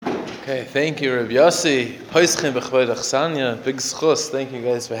Okay, thank you, Rabbi Yossi. Big schus. Thank you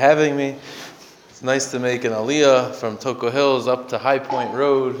guys for having me. It's nice to make an aliyah from Toko Hills up to High Point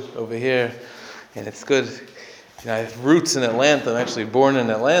Road over here, and it's good. I have roots in Atlanta. I'm actually born in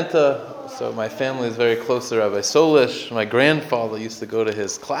Atlanta, so my family is very close to Rabbi Solish. My grandfather used to go to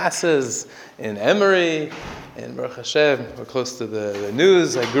his classes in Emory, and Baruch Hashem, we're close to the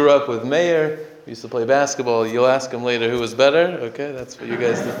news. I grew up with Meir. We used to play basketball. You'll ask him later who was better. Okay, that's what you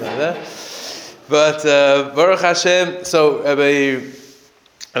guys did like that. But Baruch Hashem, so Rabbi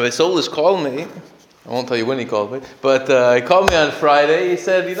Solish called me. I won't tell you when he called me, but he called me on Friday. He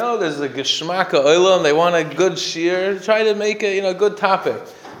said, there's a Geshmaka Olam. They want a good shiur. Try to make a good topic.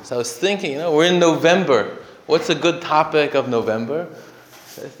 So I was thinking, we're in November. What's a good topic of November?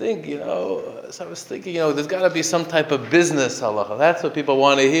 I think, so I was thinking, there's got to be some type of business halacha. That's what people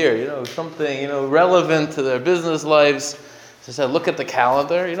want to hear, something, relevant to their business lives. So I said, look at the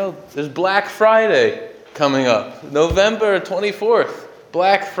calendar, there's Black Friday coming up, November 24th,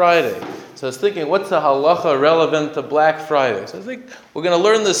 Black Friday. So I was thinking, what's a halacha relevant to Black Friday? So I think we're going to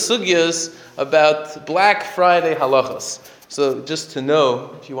learn the sugyas about Black Friday halachas. So just to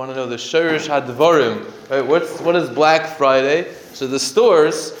know, if you want to know the shorish hadvarim, right? What is Black Friday? So the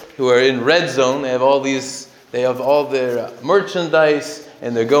stores who are in red zone, they have all their merchandise,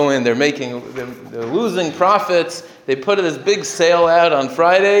 and they're losing profits. They put this big sale out on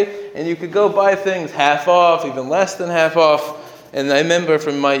Friday, and you could go buy things half off, even less than half off. And I remember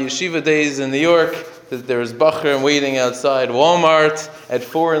from my yeshiva days in New York that there was Bachar waiting outside Walmart at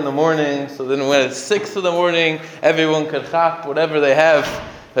 4 a.m. So then when it's 6 a.m, everyone could chop whatever they have.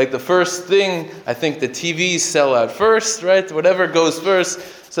 Like the first thing, I think the TVs sell out first, right? Whatever goes first.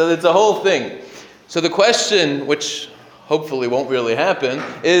 So it's a whole thing. So the question, which hopefully won't really happen,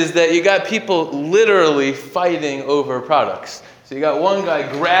 is that you got people literally fighting over products. So you got one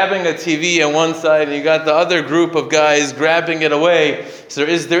guy grabbing a TV on one side, and you got the other group of guys grabbing it away. So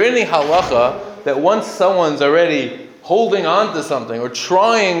is there any halacha that once someone's already holding on to something or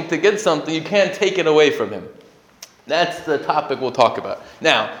trying to get something, you can't take it away from him? That's the topic we'll talk about.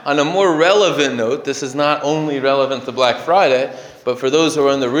 Now, on a more relevant note, this is not only relevant to Black Friday, but for those who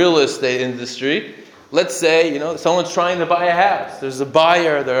are in the real estate industry, let's say, someone's trying to buy a house. There's a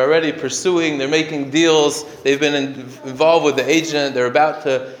buyer, they're already pursuing, they're making deals, they've been involved with the agent, they're about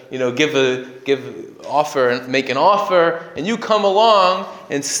to, give offer and make an offer, and you come along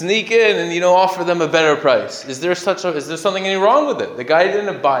and sneak in and, offer them a better price. Is there something any wrong with it? The guy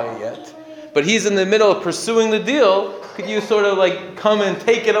didn't buy it yet, but he's in the middle of pursuing the deal. Could you sort of come and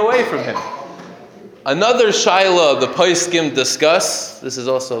take it away from him? Another shaila the poskim discuss, this is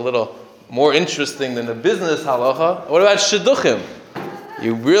also a little more interesting than the business halacha. What about shidduchim?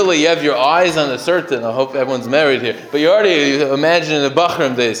 You have your eyes on a certain, I hope everyone's married here, but you already imagine the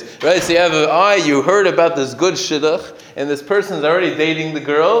Bachram days, right? So you have an eye, you heard about this good shidduch, and this person's already dating the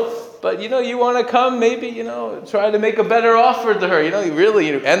girl, but you want to come, maybe, try to make a better offer to her.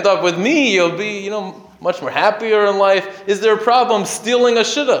 You end up with me, you'll be, much more happier in life. Is there a problem stealing a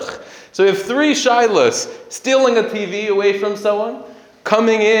shidduch? So we have 3 shilas: stealing a TV away from someone,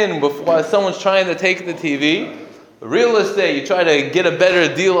 coming in while someone's trying to take the TV, real estate, you try to get a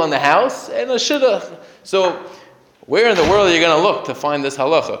better deal on the house, and a shidduch. So where in the world are you going to look to find this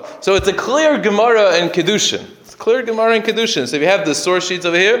halacha? So it's a clear Gemara and Kedushin. So if you have the source sheets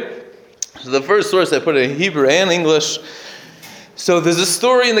over here, so the first source I put in Hebrew and English. So there's a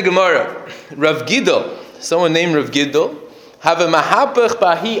story in the Gemara. Rav Gidol, someone named Rav Gidol, have a mahapach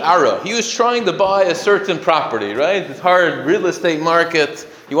bahi ara. He was trying to buy a certain property, right? It's hard real estate market.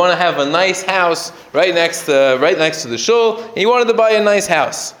 You want to have a nice house right next to the shul, and you wanted to buy a nice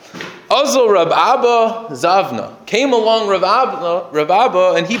house. Also, Rav Abba Zavna came along. Rav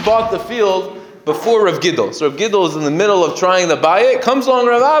Abba, and he bought the field before Rav Gidol. So Rav Gidol is in the middle of trying to buy it. Comes along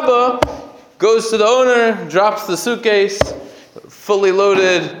Rav Abba, goes to the owner, drops the suitcase, fully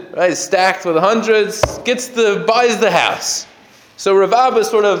loaded, right, stacked with hundreds, buys the house. So Rav Abba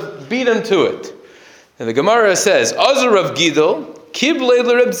sort of beat him to it. And the Gemara says, Azar Rav Gidol, Kiblei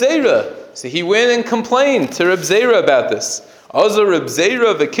le Reb Zera. So he went and complained to Reb Zera about this. Azar Reb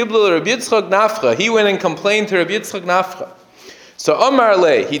Zera ve'kiblei le Reb Yitzchak Nafcha. He went and complained to Reb Yitzchak Nafcha. So Amar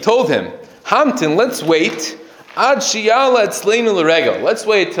le, he told him, Hamtin, let's wait. Ad shiyala etzleinu l'regel. Let's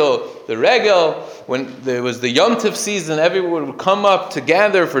wait till the regel, when there was the Yom Tov season, everyone would come up to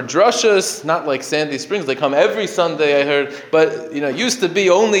gather for drushas, not like Sandy Springs, they come every Sunday, I heard, but it used to be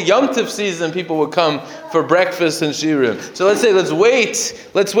only Yom Tov season, people would come for breakfast and shirim. So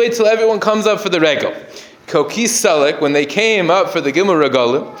let's wait till everyone comes up for the regel. Kokis Salek, when they came up for the Gimel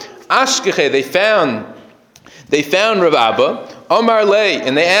Regalim, Ashkeche, they found Rav Abba, Omar Lei,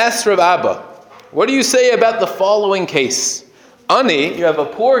 and they asked Rav Abba, what do you say about the following case? Ani, you have a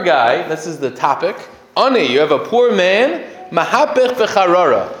poor guy, this is the topic. Ani, you have a poor man, mahapech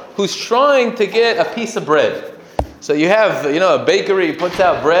becharara, who's trying to get a piece of bread. So you have, a bakery puts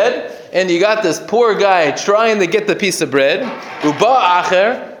out bread, and you got this poor guy trying to get the piece of bread. Uba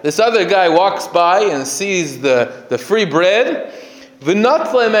acher, this other guy walks by and sees the free bread,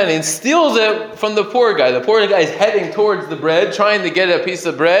 and steals it from the poor guy. The poor guy is heading towards the bread, trying to get a piece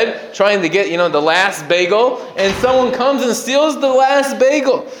of bread, trying to get, the last bagel, and someone comes and steals the last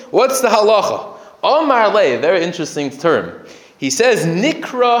bagel. What's the halacha? Omar Le, very interesting term. He says,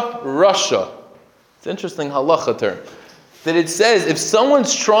 Nikra Rasha. It's an interesting halacha term. That it says, if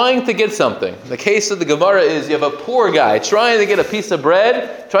someone's trying to get something, the case of the Gemara is you have a poor guy trying to get a piece of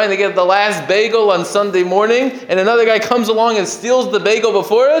bread, trying to get the last bagel on Sunday morning, and another guy comes along and steals the bagel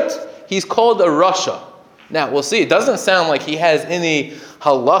before it, he's called a rasha. Now, we'll see, it doesn't sound like he has any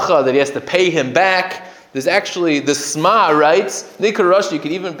halacha that he has to pay him back. There's actually, the Sma writes, Nikra Rasha, you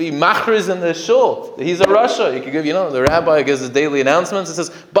could even be machriz in the shul. He's a Rasha. You could give, the rabbi gives his daily announcements. It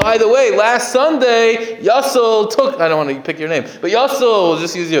says, by the way, last Sunday, Yassel took, I don't want to pick your name, but Yassel, we'll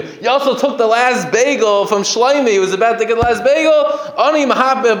just use you. Yassel took the last bagel from Shlomi. He was about to get the last bagel. Ani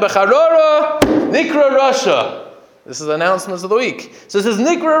mahabeh becharora, Nikra Rasha. This is the announcements of the week. So it says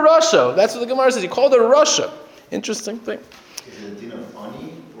Nikra Rasha. That's what the Gemara says. He called it a Rasha. Interesting thing. Is it a din of ani?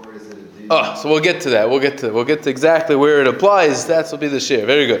 So we'll get to that. We'll get to exactly where it applies. That will be the share.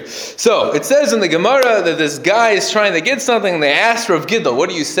 Very good. So it says in the Gemara that this guy is trying to get something, and they asked Rav Gidl, what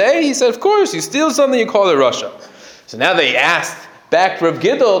do you say? He said, of course, you steal something, you call it Rasha. So now they asked back Rav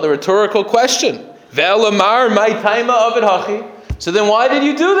Gidl the rhtorical question. Ve'elamar my taima of it hachi. So then why did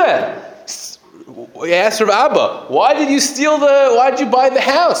you do that? We asked Rav Abba, why did you buy the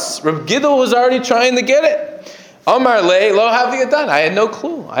house? Rav Gidl was already trying to get it. Amar le lo haviyadan. I had no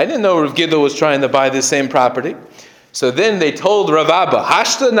clue. I didn't know Rav Gidl was trying to buy the same property. So then they told Rav Abba,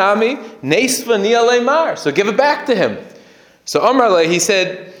 Hashta nami neisva nia leimar. So give it back to him. So Amar le, he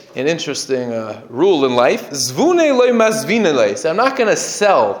said, an interesting rule in life, zvune loy mazvine le. So I'm not going to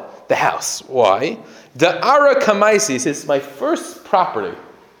sell the house. Why? Da'ara kamaisi. He says, it's my first property.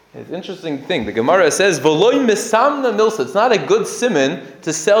 It's an interesting thing. The Gemara says, V'loy misamna milsa. It's not a good siman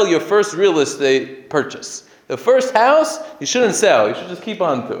to sell your first real estate purchase. The first house, you shouldn't sell. You should just keep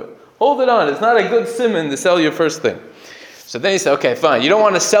on to it. Hold it on. It's not a good siman to sell your first thing. So then he said, okay, fine. You don't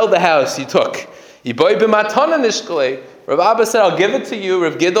want to sell the house you took. Rav Abba said, I'll give it to you,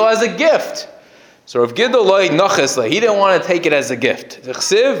 Rav Gidl, as a gift. So Rav Gidl, he didn't want to take it as a gift.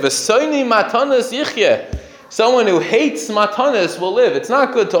 Someone who hates matanis will live. It's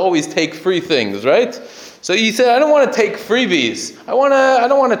not good to always take free things, right? So he said, I don't want to take freebies. I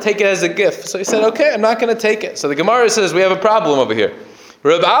don't want to take it as a gift. So he said, okay, I'm not going to take it. So the Gemara says, we have a problem over here.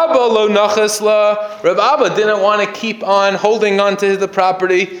 Rav Abba lo nachasla. Rav Abba didn't want to keep on holding on to the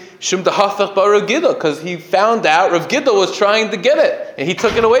property. Shum dehafach ba Rav Gidl, because he found out Rav Gidl was trying to get it, and he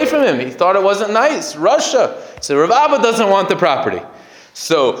took it away from him. He thought it wasn't nice. Russia. So Rav Abba doesn't want the property.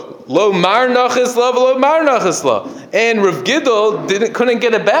 So lo mar nachasla, lo mar nachasla, and Rav Gidl couldn't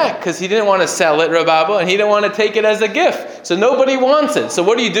get it back because he didn't want to sell it, Rav Abba, and he didn't want to take it as a gift. So nobody wants it. So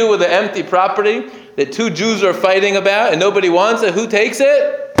what do you do with an empty property that two Jews are fighting about, and nobody wants it? Who takes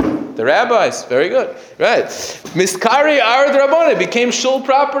it? The rabbis. Very good. Right. Miskari Ard Rabboni became shul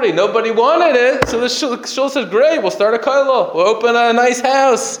property. Nobody wanted it, so the shul said, "Great, we'll start a kolel. We'll open a nice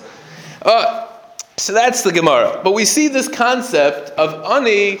house." So that's the Gemara. But we see this concept of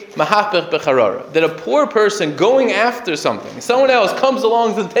ani mahapech becharara, that a poor person going after something, someone else comes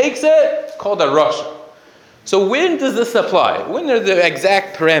along and takes it, it's called a rasha. So when does this apply? When are the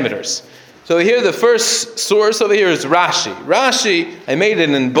exact parameters? So here the first source over here is Rashi. Rashi, I made it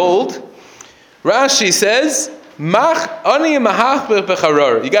in bold. Rashi says, ani mahapech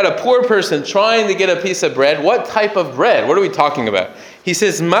becharara. You got a poor person trying to get a piece of bread. What type of bread? What are we talking about? He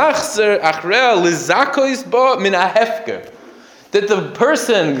says, machzer achrea lizakois ba min ahefker. That the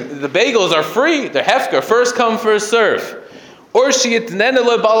person, the bagels are free. They're hefker, first come, first serve. Or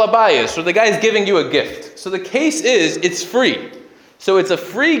sheyitnenele balabayis, or the guy's giving you a gift. So the case is, it's free. So it's a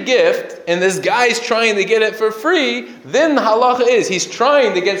free gift, and this guy's trying to get it for free. Then the halacha is, he's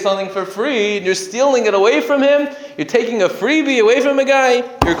trying to get something for free, and you're stealing it away from him. You're taking a freebie away from a guy.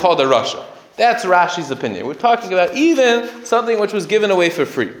 You're called a rasha. That's Rashi's opinion. We're talking about even something which was given away for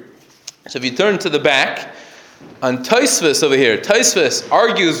free. So if you turn to the back, on Tosfos over here, Tosfos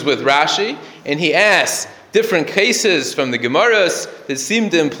argues with Rashi, and he asks different cases from the Gemaras that seem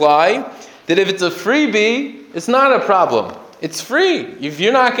to imply that if it's a freebie, it's not a problem. It's free. If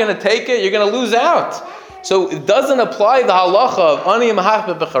you're not going to take it, you're going to lose out. So it doesn't apply the halacha of ani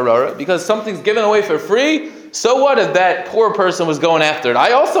mahachbeh b'charara because something's given away for free. So what if that poor person was going after it?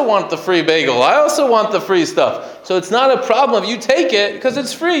 I also want the free bagel. I also want the free stuff. So it's not a problem if you take it because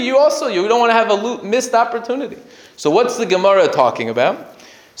it's free. You don't want to have a missed opportunity. So what's the Gemara talking about?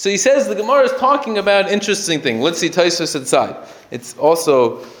 So he says the Gemara is talking about an interesting thing. Let's see Tosfos inside. It's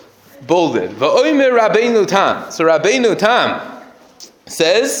also bolded. Va'omer Rabbeinu Tam. So Rabbeinu Tam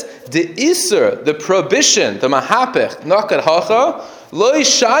says the Isser, the prohibition, the mahapech, nakat hacha, lo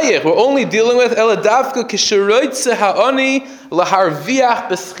shayich. We're only dealing with eladavka kisheroitze ha'ani laharviach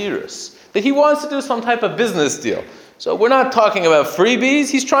beschirus. That he wants to do some type of business deal. So we're not talking about freebies.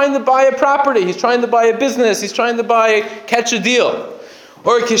 He's trying to buy a property. He's trying to buy a business. He's trying to catch a deal.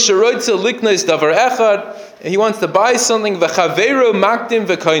 Or kisheroitze liknais davar echad. He wants to buy something, v'chaveru makdim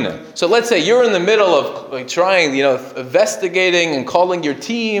v'koina. So let's say you're in the middle of trying, investigating and calling your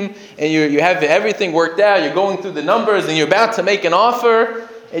team, and you have everything worked out, you're going through the numbers, and you're about to make an offer,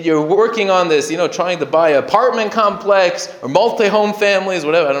 and you're working on this, trying to buy an apartment complex, or multi-home families,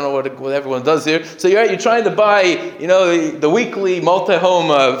 whatever, I don't know what everyone does here. So you're trying to buy, the weekly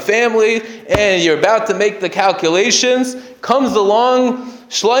multi-home family, and you're about to make the calculations, comes along,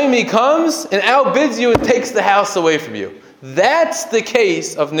 Shloimi comes and outbids you and takes the house away from you. That's the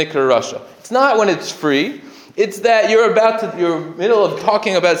case of Nikra Rasha. It's not when it's free. It's that you're middle of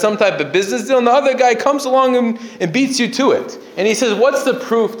talking about some type of business deal and the other guy comes along and beats you to it. And he says, what's the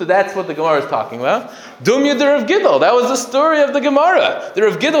proof that that's what the Gemara is talking about? Dumya the Rav Gidl. That was the story of the Gemara. The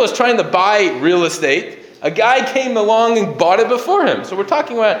Rav Gidl was trying to buy real estate. A guy came along and bought it before him. So we're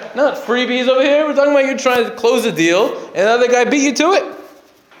talking about not freebies over here. We're talking about you trying to close a deal and another guy beat you to it.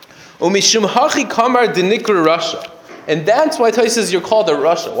 Umishum hachi kamar denikra Rasha. And that's why Tosfos says you're called a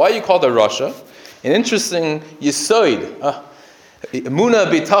Rasha. Why are you called a Rasha? An interesting yisoid. Muna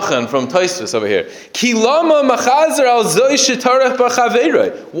bitachan from Tosfos over here. Ki lama machazer al zoi shetarach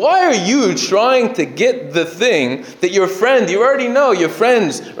b'chaveiroi. Why are you trying to get the thing that your friend, you already know, your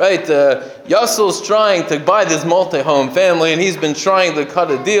friends, right? Yassel's trying to buy this multi-home family and he's been trying to cut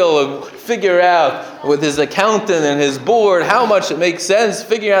a deal and figure out with his accountant and his board how much it makes sense,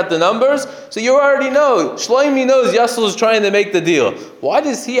 figure out the numbers. So you already know, Shloimi knows Yassel's trying to make the deal. Why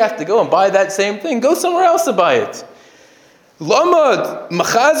does he have to go and buy that same thing? Go somewhere else to buy it. Lama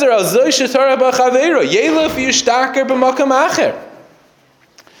machazer al zoi shetarach b'chaveiro yelef yishtaker b'makam acher.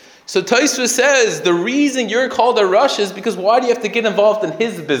 So Tosfos says the reason you're called a rush is because why do you have to get involved in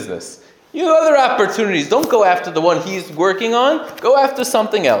his business? You have other opportunities. Don't go after the one he's working on. Go after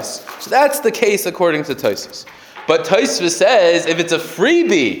something else. So that's the case according to Tosfos. But Tosfos says if it's a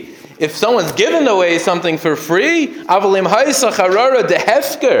freebie, if someone's given away something for free, avalim ha'isa charara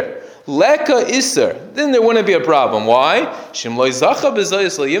dehefker. Leka iser, then there wouldn't be a problem. Why?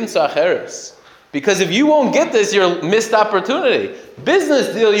 Because if you won't get this, you're a missed opportunity. Business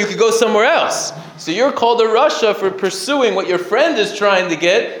deal, you could go somewhere else. So you're called a Rasha for pursuing what your friend is trying to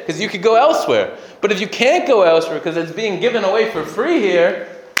get, because you could go elsewhere. But if you can't go elsewhere because it's being given away for free here,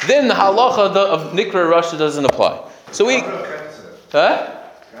 then the halacha of Nikra Rasha doesn't apply. So we... Huh?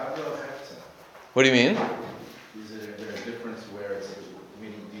 What do you mean?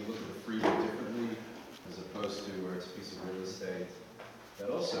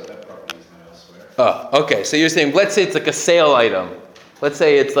 Oh, okay. So you're saying, let's say it's like a sale item. Let's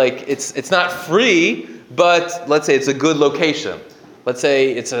say it's like it's not free, but let's say it's a good location. Let's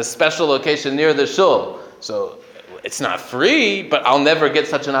say it's a special location near the shul. So it's not free, but I'll never get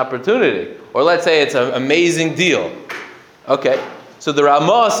such an opportunity. Or let's say it's an amazing deal. Okay. So the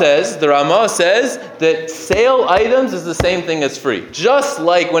Ramah says that sale items is the same thing as free. Just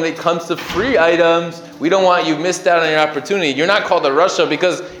like when it comes to free items, we don't want you missed out on your opportunity. You're not called a Rasha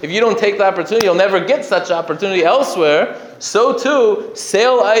because if you don't take the opportunity, you'll never get such opportunity elsewhere. So too,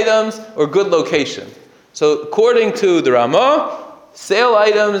 sale items or good location. So according to the Ramah, sale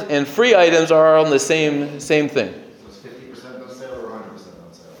items and free items are on the same thing. So it's 50% on sale or 100%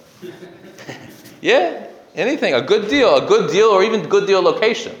 on sale? Yeah. Anything, a good deal, or even good deal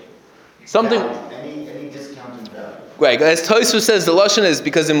location. Something. Any discount in value. Right, as Tosfos says, the lashon is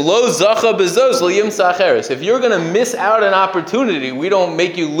because im lo zacha bezos lo yimsa acheres. If you're going to miss out an opportunity, we don't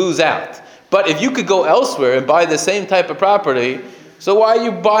make you lose out. But if you could go elsewhere and buy the same type of property, so why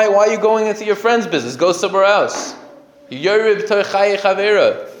are you going into your friend's business? Go somewhere else. In other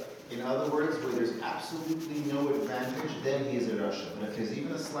words, where there's absolutely no advantage, then he is a Rasha. But if there's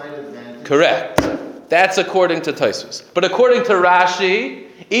even a slight advantage... Correct. That's according to Tosfos. But according to Rashi,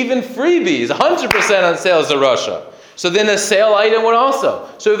 even freebies, 100% on sale is a Rasha. So then a sale item would also.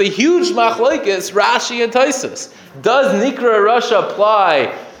 So the huge machlokes, Rashi and Tosfos. Does Nikra Rasha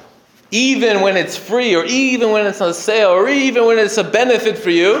apply even when it's free, or even when it's on sale, or even when it's a benefit for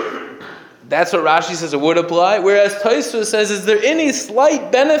you. That's what Rashi says it would apply. Whereas Tosfos says, is there any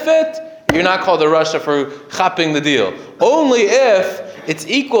slight benefit? You're not called a rasha for chapping the deal. Only if it's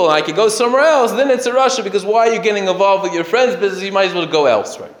equal and I could go somewhere else, then it's a rasha, because why are you getting involved with your friend's business? You might as well go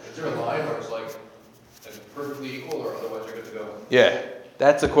elsewhere. Is there a line where it's like perfectly equal, or otherwise you're good to go? Yeah,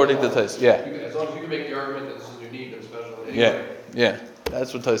 that's according to Tosfos. Yeah. As long as you can make the argument that this is unique and special. Anyway. Yeah.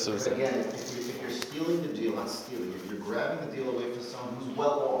 That's what Tosfos says. Again, if you're stealing the deal, not stealing, if you're grabbing the deal away from someone who's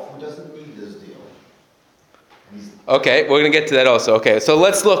well off, who doesn't need this deal. Okay, we're going to get to that also. Okay, so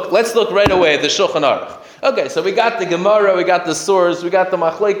let's look right away at the Shulchan Aruch. Okay, so we got the Gemara, we got the source, we got the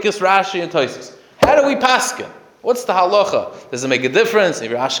Machlekes, Rashi, and Tosfos. How do we paskin? What's the halacha? Does it make a difference if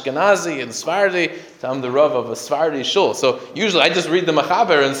you're Ashkenazi and Sephardi? I'm the Rav of a Sephardi shul. So usually I just read the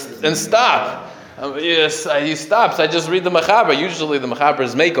Mechaber and stop. Yes, he stops. I just read the Mechaber. Usually the Mechaber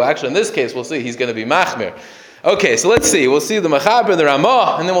is Meiko. Actually, in this case, we'll see he's going to be Machmir. Okay, so let's see. We'll see the Mechaber, the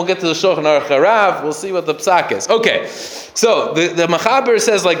Ramah, and then we'll get to the Shulchan Aruch Harav. We'll see what the Psak is. Okay, so the Mechaber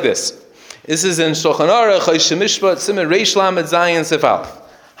says like this. This is in Shulchan Aruch, Choshen Mishpat, Siman Reish Lamed Zayin Sif Aleph.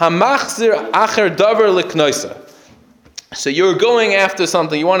 Hamachzir acher davar leknoisa. So you're going after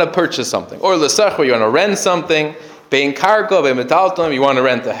something, you want to purchase something. Or l'sachar, you want to rent something. Bein karko, bein metalton, you want to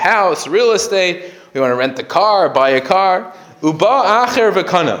rent a house, real estate. You want to rent a car, buy a car. Uba acher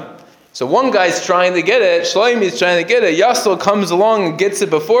v'kana. So one guy's trying to get it, Shlomi is trying to get it, Yasel comes along and gets it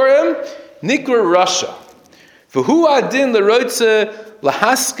before him, Nikra Rasha. V'hu adin l'roitze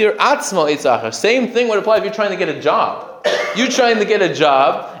lahaskir atzmo etzacher. Same thing would apply if you're trying to get a job. You're trying to get a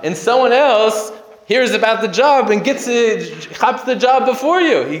job, and someone else hears about the job and gets the job before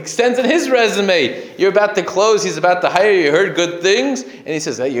you. He sends in his resume. You're about to close, he's about to hire you, heard good things, and he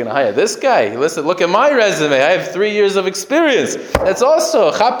says, hey, you're going to hire this guy? Listen, look at my resume. I have 3 years of experience. That's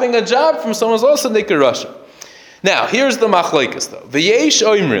also, chapping a job from someone's also Nikar Rasha. Now, here's the machlekes though. V'yesh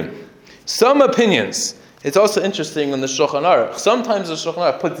oimrim. Some opinions. It's also interesting in the Shulchan Aruch. Sometimes the Shulchan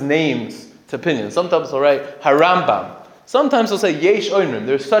Aruch puts names to opinions. Sometimes he'll write Harambam. Sometimes he'll say Yesh Oimrim.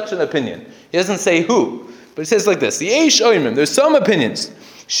 There's such an opinion. He doesn't say who, but he says like this: Yesh Oimrim. There's some opinions.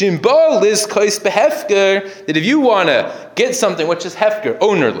 Shimbo liz kois behefker, that if you want to get something which is hefker,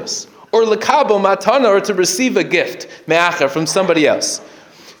 ownerless, or lekabo matana, or to receive a gift me'acher from somebody else.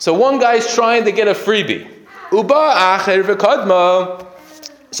 So one guy's trying to get a freebie. Uba acher v'kadmo.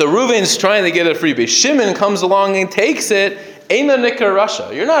 So Reuven's trying to get a freebie. Shimon comes along and takes it. Eina nikar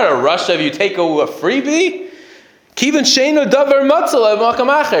Rasha. You're not a Rasha if you take a freebie. Kivin sheino davar matzal makam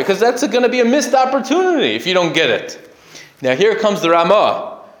acher, because that's going to be a missed opportunity if you don't get it. Now here comes the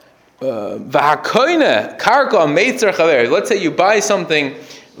Ramah. V'hakoine karka meitzer chaver. Let's say you buy something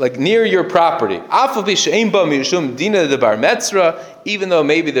like near your property. Afal b'shein ba mishum dina debar metzra. Even though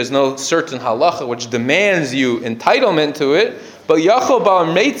maybe there's no certain halacha which demands you entitlement to it. But yachol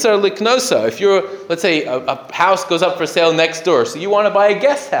ba meitzer liknosa. If you're, let's say, a house goes up for sale next door, so you want to buy a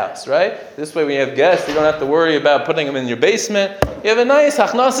guest house, right? This way when you have guests, you don't have to worry about putting them in your basement. You have a nice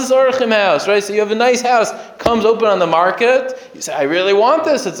hachnasis orachim house, right? So you have a nice house, comes open on the market. You say, I really want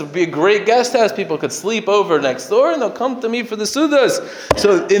this. It's be a great guest house. People could sleep over next door and they'll come to me for the sudas.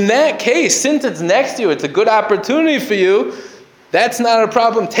 So in that case, since it's next to you, it's a good opportunity for you. That's not a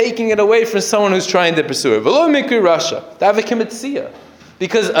problem, taking it away from someone who's trying to pursue it. V'lo mikri rasha, davik.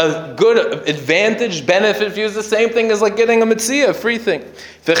 Because a good advantage, benefit for you is the same thing as like getting a mitzvah, a free thing.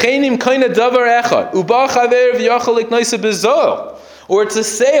 V'cheinim koine davar echad, uba chaver v'yachal liknoisa bezol. Or it's a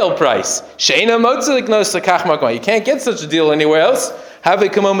sale price. Sheina motza liknoisa kach makma. You can't get such a deal anywhere else. Have a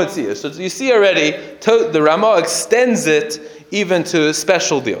kamo mitzvah. So you see already, the Ramah extends it even to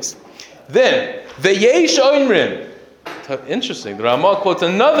special deals. Then, v'yesh oinrim. Interesting. The Ramah quotes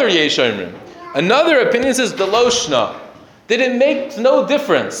another Yesh Omrim. Another opinion says the Loshna. That it makes no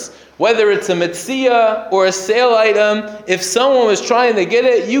difference whether it's a mitzvah or a sale item. If someone was trying to get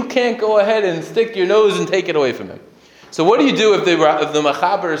it, you can't go ahead and stick your nose and take it away from him. So what do you do if the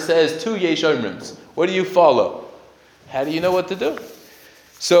Mechaber says 2 Yesh Omrims? What do you follow? How do you know what to do?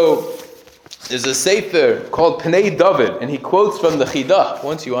 So there's a sefer called Pnei David, and he quotes from the Chidah.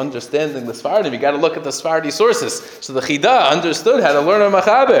 Once you understand the Sephardim, you got to look at the Sephardi sources. So the Chidah understood how to learn a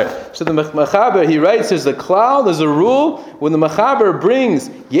Mechaber. So the Mechaber, he writes, there's a klal, there's a rule. When the Mechaber brings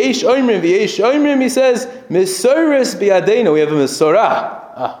Yesh Oimrim v'Yesh Oimrim, he says, Misoris bi'adeinu. We have a Misorah.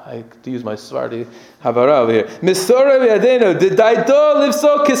 I have to use my Sephardi Havara over here. Misorah bi'adeinu. D'daido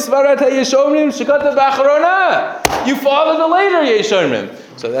livso kisvarat ha'Yesh Oimrim shekata b'acharona. You follow the later Yesh Oimrim.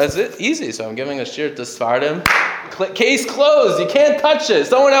 So that's it, easy. So I'm giving a shir to Sephardim. Case closed. You can't touch it.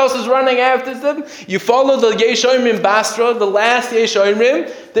 Someone else is running after them. You follow the Yesh Omrim Basra, the last Yesh Omrim,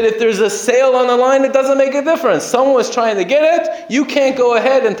 that if there's a sale on the line, it doesn't make a difference. Someone was trying to get it. You can't go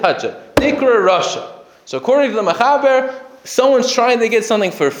ahead and touch it. Nikra Rasha. So according to the Machaber, someone's trying to get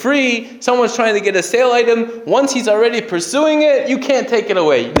something for free. Someone's trying to get a sale item. Once he's already pursuing it, you can't take it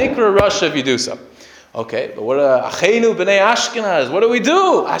away. Nikra Rasha if you do so. Okay, but what Achenu b'nei Ashkenaz? What do we do?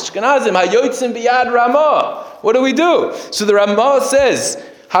 Ashkenazim hayotzim biyad Ramah. What do we do? So the Ramah says,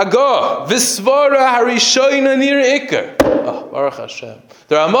 Hagah v'svara harishoyna nir ikar. Oh, Baruch Hashem.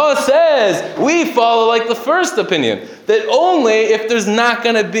 The Ramah says we follow like the first opinion, that only if there's not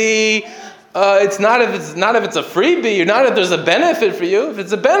going to be. It's not if it's a freebie, or not if there's a benefit for you. If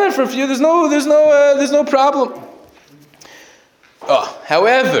it's a benefit for you, there's no problem.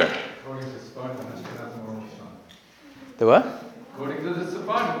 However. The what? According to the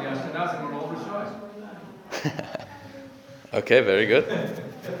Sephardim, the Ashkenazim are all Rishayim. Okay, very good.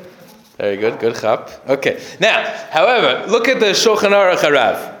 Very good. Good chap. Okay. Now, however, look at the Shulchan Aruch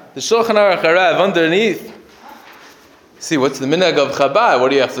Harav. The Shulchan Aruch Harav underneath. See, what's the minhag of Chabad? What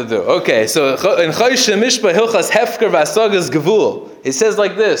do you have to do? Okay, so in Chosh Mishpah Hilchas Hefker V'Asagas Gevul, it says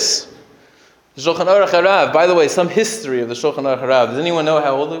like this. The Shulchan Aruch Harav. By the way, some history of the Shulchan Aruch Harav. Does anyone know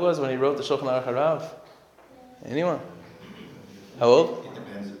how old he was when he wrote the Shulchan Aruch Harav? Anyone? How old? It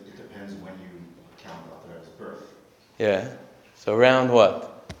depends when you count Alter Rebbe's birth. Yeah. So around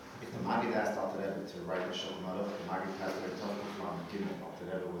what? If the Maggid asked Alter Rebbe to write the Shulchan Aruch, the Maggid passed away from Alter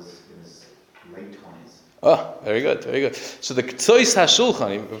Rebbe was in his late 20s. Oh, very good, very good. So the Ktsois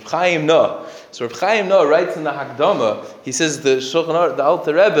HaShulchan, Rabbi Chaim No. So Rabbi Chaim No writes in the Hakdama, he says the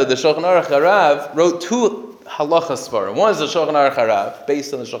Alter Rebbe, the Shulchan Aruch Harav, wrote two halacha svarim. One is the Shulchan Aruch Harav,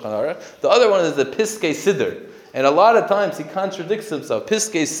 based on the Shulchan Aruch. The other one is the Piskei Siddur. And a lot of times he contradicts himself.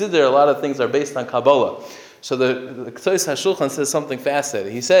 Piskei Siddur, a lot of things are based on Kabbalah. So the Ktsois HaShulchan says something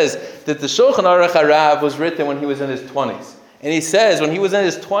fascinating. He says that the Shulchan Aruch Harav was written when he was in his 20s. And he says when he was in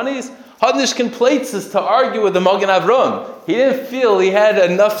his 20s, Hadnishkin Pleitzes to argue with the Magen Avram. He didn't feel he had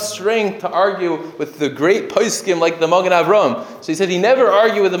enough strength to argue with the great poskim like the Magen Avram. So he said he never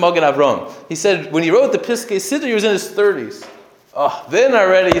argued with the Magen Avram. He said when he wrote the Piskei Siddur, he was in his 30s. Then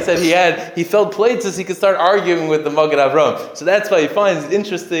already he said he felt Pleitzes, he could start arguing with the Magen Avram. So that's why he finds it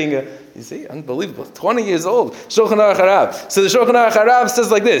interesting. You see, unbelievable. 20 years old. Shulchan Aruch Harav. So the Shulchan Aruch Harav says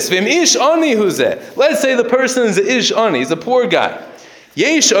like this: V'im ish ani huzeh. Let's say the person is ish ani, he's a poor guy.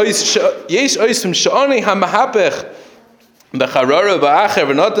 Yesh oisim shani hamahapech becharara ba'acher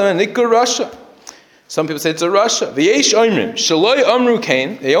v'notam nikur rasha. Some people say it's a rasha. V'yesh oimrim shaloi amru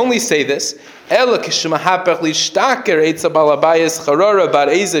kain. They only say this. Ela kishmahapech lishtaker eitza balabayis charara bar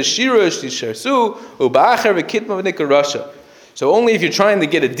eza shirush lisharsu uba'acher v'kitma v'nikur rasha. So only if you're trying to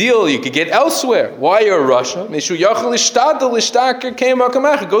get a deal, you could get elsewhere. Why you're Russia? Go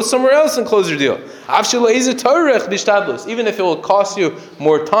somewhere else and close your deal. Even if it will cost you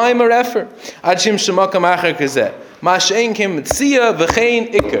more time or effort.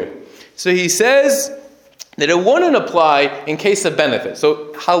 So he says that it wouldn't apply in case of benefit.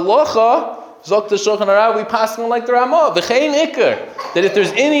 So halacha, Zok the Shulchan Aruch, we pass on like the Ramah, v'chein ikar, that if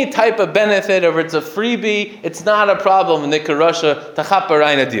there's any type of benefit, or if it's a freebie, it's not a problem in Nikar Rasha to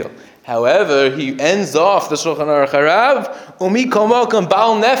chaparayna deal. However, he ends off the Shulchan Aruch Harav, umi komokum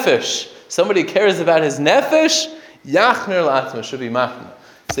bal nefesh. Somebody cares about his nefesh, yachner latma should be machna.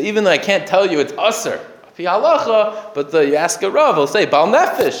 So even though I can't tell you it's usher, but you ask a Rav, he'll say, Bal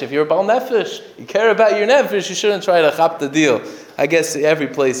Nefesh. If you're a Bal Nefesh, you care about your Nefesh, you shouldn't try to chap the deal. I guess every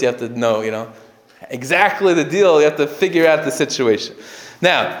place you have to know, exactly the deal, you have to figure out the situation.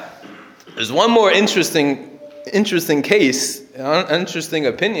 Now, there's one more interesting case, an interesting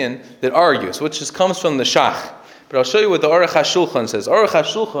opinion that argues, which just comes from the Shach. But I'll show you what the Aruch HaShulchan says. Aruch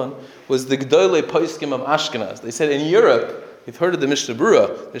HaShulchan was the Gdolei Poskim of Ashkenaz. They said in Europe, you've heard of the Mishnah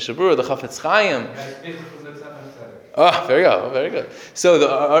Berurah, the Chafetz Chaim. Very good. So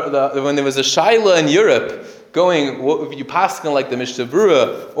when there was a Shaila in Europe, if you paskin like the Mishnah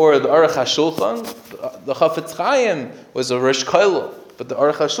Berurah or the Aruch HaShulchan, the Chafetz Chaim was a Rosh Kolel, but the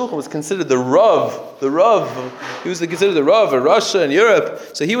Aruch HaShulchan was considered the Rav. He was considered the Rav of Russia and Europe,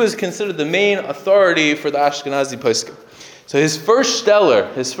 so he was considered the main authority for the Ashkenazi poskim. So his first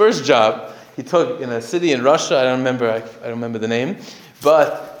job, he took in a city in Russia. I don't remember the name,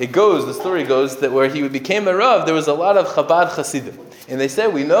 but the story goes that where he became a Rav, there was a lot of Chabad Hasidim. And they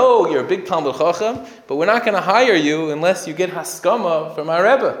said, we know you're a big Talmud Chacham, but we're not going to hire you unless you get Haskama from our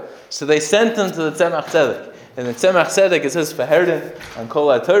Rebbe. So they sent him to the Tzemach Tzedek. And in Tzemach Tzedek it says Faherden on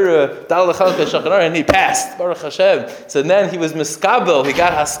Kolel Torah Dal Chalka Shachanara, and he passed Baruch Hashem. So then he was miskabel, he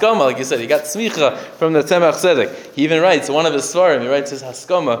got haskama, like you said, he got smicha from the Tzemach Tzedek. He even writes one of his svarim, he writes his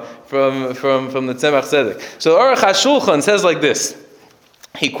haskama from the Tzemach Tzedek. So Aruch HaShulchan says like this.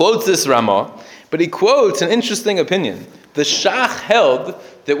 He quotes this Ramah, but he quotes an interesting opinion. The Shach held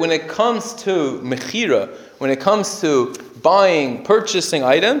that when it comes to mechira, when it comes to purchasing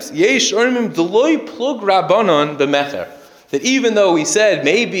items, yesh ormim deloy plug rabbanon b'mecher. That even though we said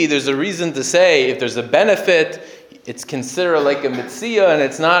maybe there's a reason to say if there's a benefit, it's considered like a mitzvah and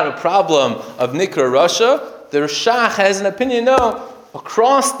it's not a problem of nikra rasha, the Shach has an opinion, no,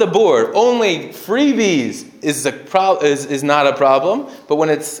 across the board, only freebies is not a problem, but when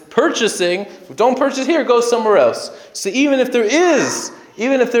it's purchasing, don't purchase here, go somewhere else. So even if there is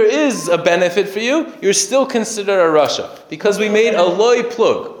a benefit for you, you're still considered a rasha, because we made a loy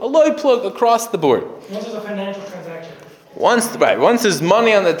plug across the board. Once there's a financial transaction. Once there's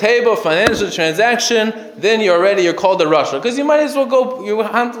money on the table, financial transaction, then you're called a rasha, because you might as well go.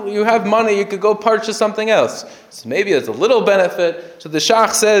 You have money, you could go purchase something else. So maybe there's a little benefit. So the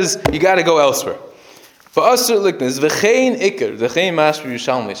Shach says you got to go elsewhere. So the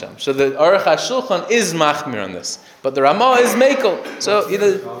Aruch HaShulchan is machmir on this, but the Ramah is mekel. So he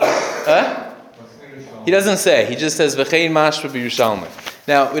doesn't say. He just says v'chein mashma b'Yerushalmi.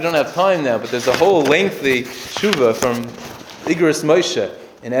 Now we don't have time now, but there's a whole lengthy tshuva from Igros Moshe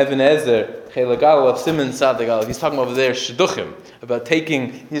in Even Ezer Chelik Aleph Siman Sadik Aleph. He's talking over there shidduchim, about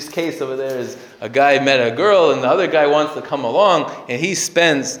taking his case over there is a guy met a girl and the other guy wants to come along, and he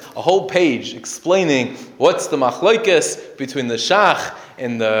spends a whole page explaining what's the machlokes between the Shach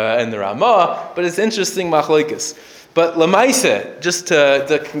and the Ramah. But it's interesting machlokes. But Lamaisa, just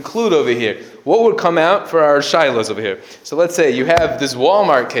to conclude over here, what would come out for our shilas over here? So let's say you have this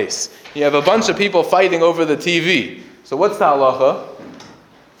Walmart case. You have a bunch of people fighting over the TV. So what's the halacha?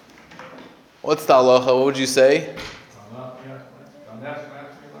 What would you say?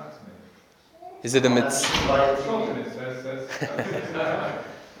 Is it a mitzvah?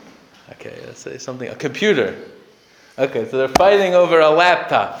 Okay, let's say something. A computer. Okay, so they're fighting over a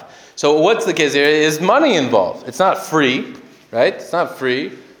laptop. So what's the case here? Is money involved? It's not free, right? It's not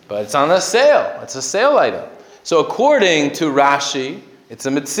free, but it's on a sale. It's a sale item. So according to Rashi, it's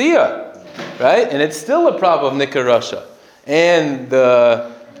a mitzvah, right? And it's still a problem of nikar rasha. And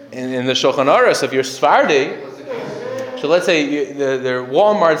in the Shulchan Aruch, if you're Sephardi, so let's say they're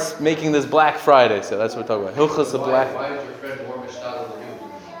Walmart's making this Black Friday, so that's what we're talking about. Hilchos of Black.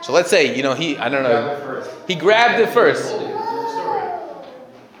 So let's say, he grabbed it first.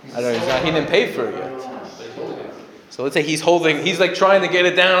 I don't know, he didn't pay for it yet. So let's say he's like trying to get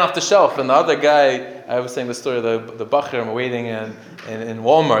it down off the shelf, and the other guy, I was saying the story of the Bachar waiting in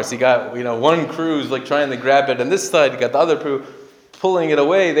Walmart. So you got, one crew's like trying to grab it, and this side you got the other crew pulling it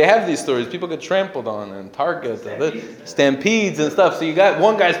away. They have these stories. People get trampled on in Target, stampedes and stuff. So you got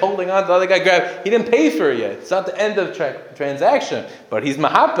one guy's holding on, the other guy grabbed. He didn't pay for it yet. It's not the end of transaction, but he's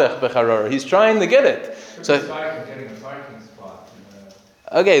mahapech b'charor. He's trying to get it. So getting a parking spot.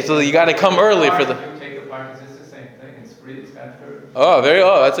 Okay, so you got to come early for the. You take a parking. It's the same thing. It's free. It's kind of.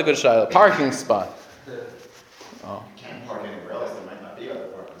 That's a good shot. Parking spot. You can't park anywhere else. There might not be other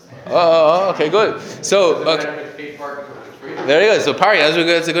parking spots. Okay, good. So there you go. So parking.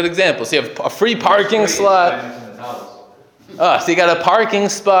 That's a good example. So you have a free parking slot. So you got a parking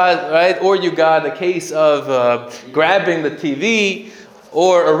spot, right? Or you got a case of grabbing the TV.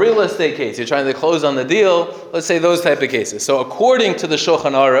 Or a real estate case, you're trying to close on the deal. Let's say those type of cases. So according to the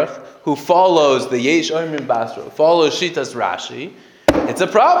Shulchan Aruch, who follows the Yesh Omrim Basra, follows Shitas Rashi, it's a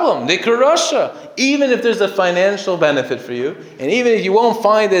problem. Nikra rasha. Even if there's a financial benefit for you, and even if you won't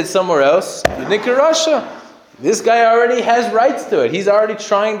find it somewhere else, Nikra rasha. This guy already has rights to it. He's already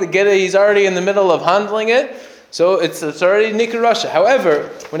trying to get it. He's already in the middle of handling it. So it's already Nikra rasha. However,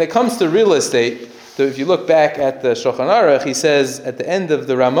 when it comes to real estate, so if you look back at the Shulchan Aruch, he says at the end of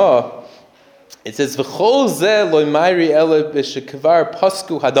the Ramah, it says, "V'chol zeh lo mayri ele b'shekvar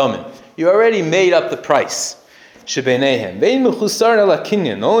pasku hadamin." You already made up the price. Shebeinehem vein mechusar ela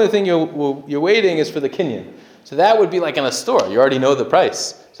kinyan. The only thing you're waiting is for the kinyan. So that would be like in a store. You already know the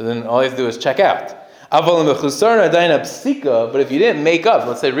price. So then all you have to do is check out. Aval mechusar adayin psika. But if you didn't make up,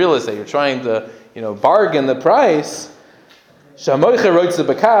 let's say real estate, you're trying to bargain the price. Then someone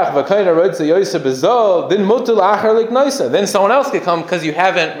else could come because it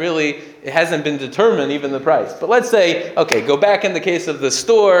hasn't been determined even the price. But let's say, go back in the case of the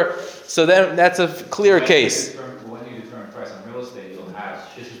store, so then that's a clear case. When you determine price on real estate, you'll have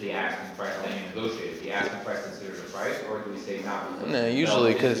this is the asking price, and then you negotiate. Is the asking price considered a price, or do we say not? No,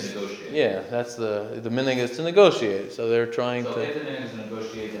 usually because that's the minhag is to negotiate. So they're trying to. So if the minhag is to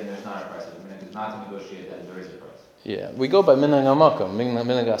negotiate, then there's not a price. If the minhag is not to negotiate, then there is a price. Yeah, we go by minhag hamakom,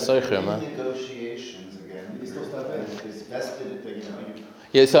 minhag hasoicher, man. Negotiations again. It's vested.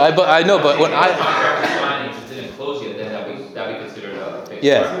 Yeah, so I know, but when contract is signed and just didn't close yet, then that be considered a fixed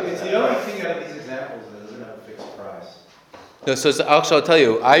price. It's the only thing out of these examples that doesn't have a fixed price. No, so actually, I'll tell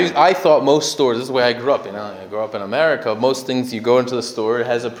you, I thought most stores, this is the way I grew up, I grew up in America, most things you go into the store, it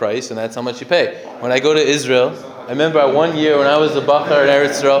has a price, and that's how much you pay. When I go to Israel, I remember 1 year when I was a bachar in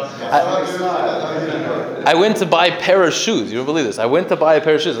Eretz Israel, I went to buy a pair of shoes, you don't believe this, I went to buy a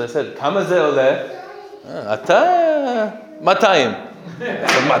pair of shoes, I said, Kama ze oleh? Matayim.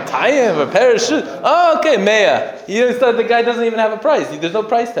 Matayim, a pair of shoes. Oh, okay, Mea. You thought the guy doesn't even have a price. There's no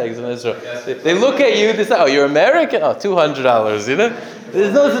price tags in Israel. They look at you, they say, oh, you're American? Oh, $200,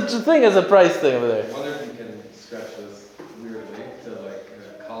 There's no such a thing as a price thing over there. I wonder if you can stretch this weirdly to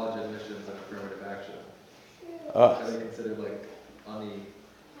college admissions and affirmative action. Are they considered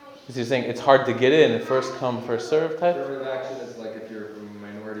So you're saying it's hard to get in, first come, first serve type? affirmative action is like if you're from a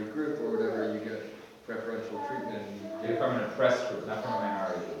minority group or whatever, you get preferential treatment. You're from an oppressed group, not from a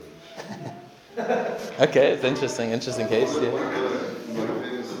minority group. Okay, it's interesting case, yeah. One of the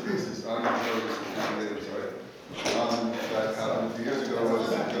famous pieces on the that happened a few years ago was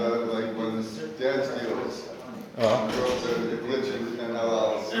when dance deals drove to glitch and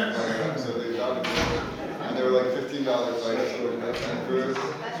LLs, so they found it, and they were $15, and for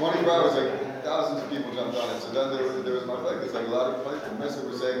 24 hours, thousands of people jumped on it. So then there was my fight. It's a lot of fights. The professor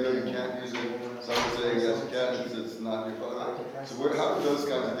was saying, no, you can't use it. Some were saying, yes, you can, because it's not your fault. So how do those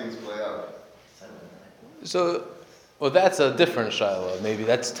kinds of things play out? So, that's a different shiloh. Maybe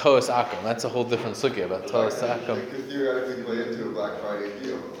that's Toas Akum. That's a whole different sugya about Toas Akum. It could theoretically play into a Black Friday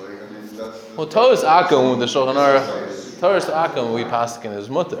deal. Toas Akum, the Shulchan Aruch, Toas Akum, we paskin is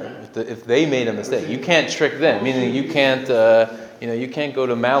mutter. If they made a mistake, you can't trick them. Meaning you can't, you can't go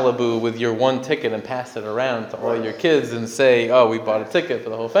to Malibu with your one ticket and pass it around to all your kids and say, oh, we bought a ticket for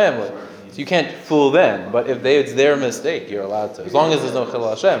the whole family. So you can't fool them. But if it's their mistake, you're allowed to, as long as there's no Chilul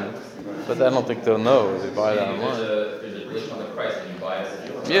Hashem. But I don't think they'll know. They buy that online. There's a glitch on the price and you buy it.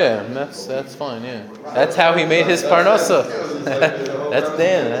 Yeah, that's fine. Yeah, that's how he made his parnasa. That's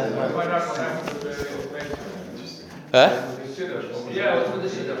Dan. Huh?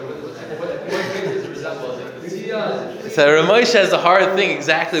 So Ramesh has a hard thing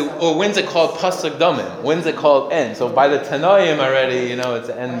exactly. Or when's it called pasuk damim? When's it called end? So by the Tanoim already, it's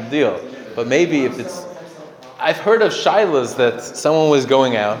an end deal. But maybe if it's, I've heard of shilas that someone was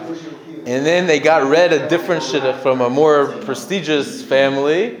going out, and then they got read a different shidduch from a more prestigious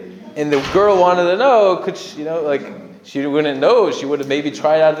family, and the girl wanted to know, could she, she wouldn't know, she would have maybe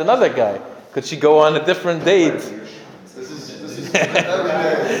tried out another guy. Could she go on a different date? This is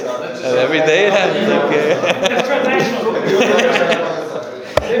every day it happens, okay.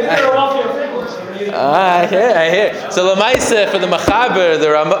 Maybe they're a wealthier family. I hear. So Lamaisa for the Machaber,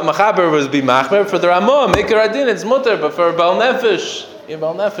 Machaber was be Machmer. For the Ramah, Mikar Adin, it's Mutter, but for Baal Nefesh,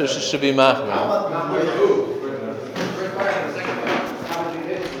 it should be Machmer.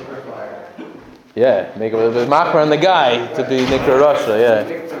 Yeah, make a little bit Machmer on the guy to be Nikra Russia,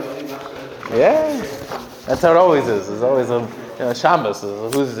 Yeah, that's how it always is. It's always Shabbos.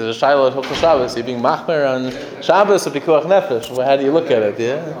 Who's the Shiloh of Shabbos? You're being Machmer on Shabbos or Pikuach Nefesh. Well, how do you look at it?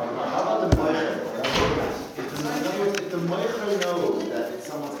 Yeah. If the Meicher knows that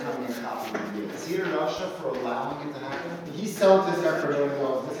someone's coming and copying the deal, is he in Russia for allowing it to happen? He's selling this guy for $1 million.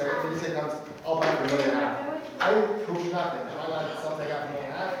 This guy comes, I'll buy for $1.5 million. I prove nothing. Am I allowed to sell that guy for $1.5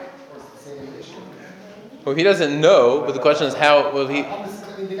 million? Or is it the same issue? Well, he doesn't know, but the question is how will he?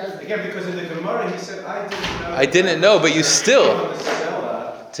 Again, because in the Gemara he said, I didn't know, but you still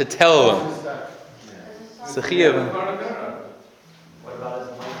to tell them. What about is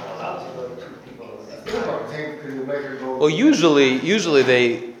allowed to go to two people? Well, usually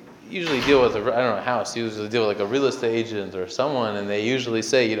they deal with a house. Usually deal with a real estate agent or someone, and they usually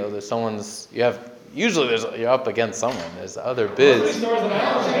say, there's someone's you're up against someone. There's other bids.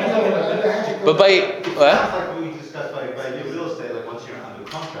 But by what? Like we discussed by real estate, once you're under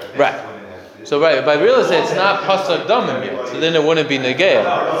contract. Right. So by real estate, it's not pasuk damim yet. So then it wouldn't be negaya.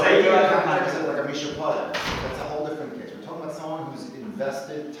 That's a whole different case. We're talking about someone who's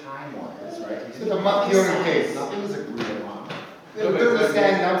invested time-wise, right? It's a month-yearly case. Nothing is agreed upon. They're doing this guy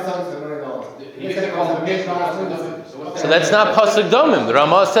and I'm selling for $1 million. So that's not pasuk damim. The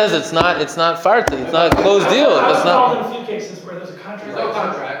Ramah says it's not farti. It's not a closed deal. It's not. In a few cases where there's a contract. There's no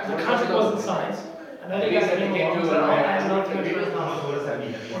contract. The contract wasn't signed, And then you got the game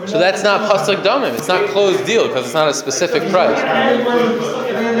So that's not pasuk damim. It's not closed deal because it's not a specific price.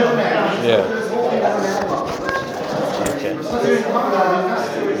 Yeah. Okay.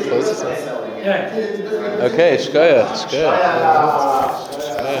 Close this up. Okay. Shkoyach.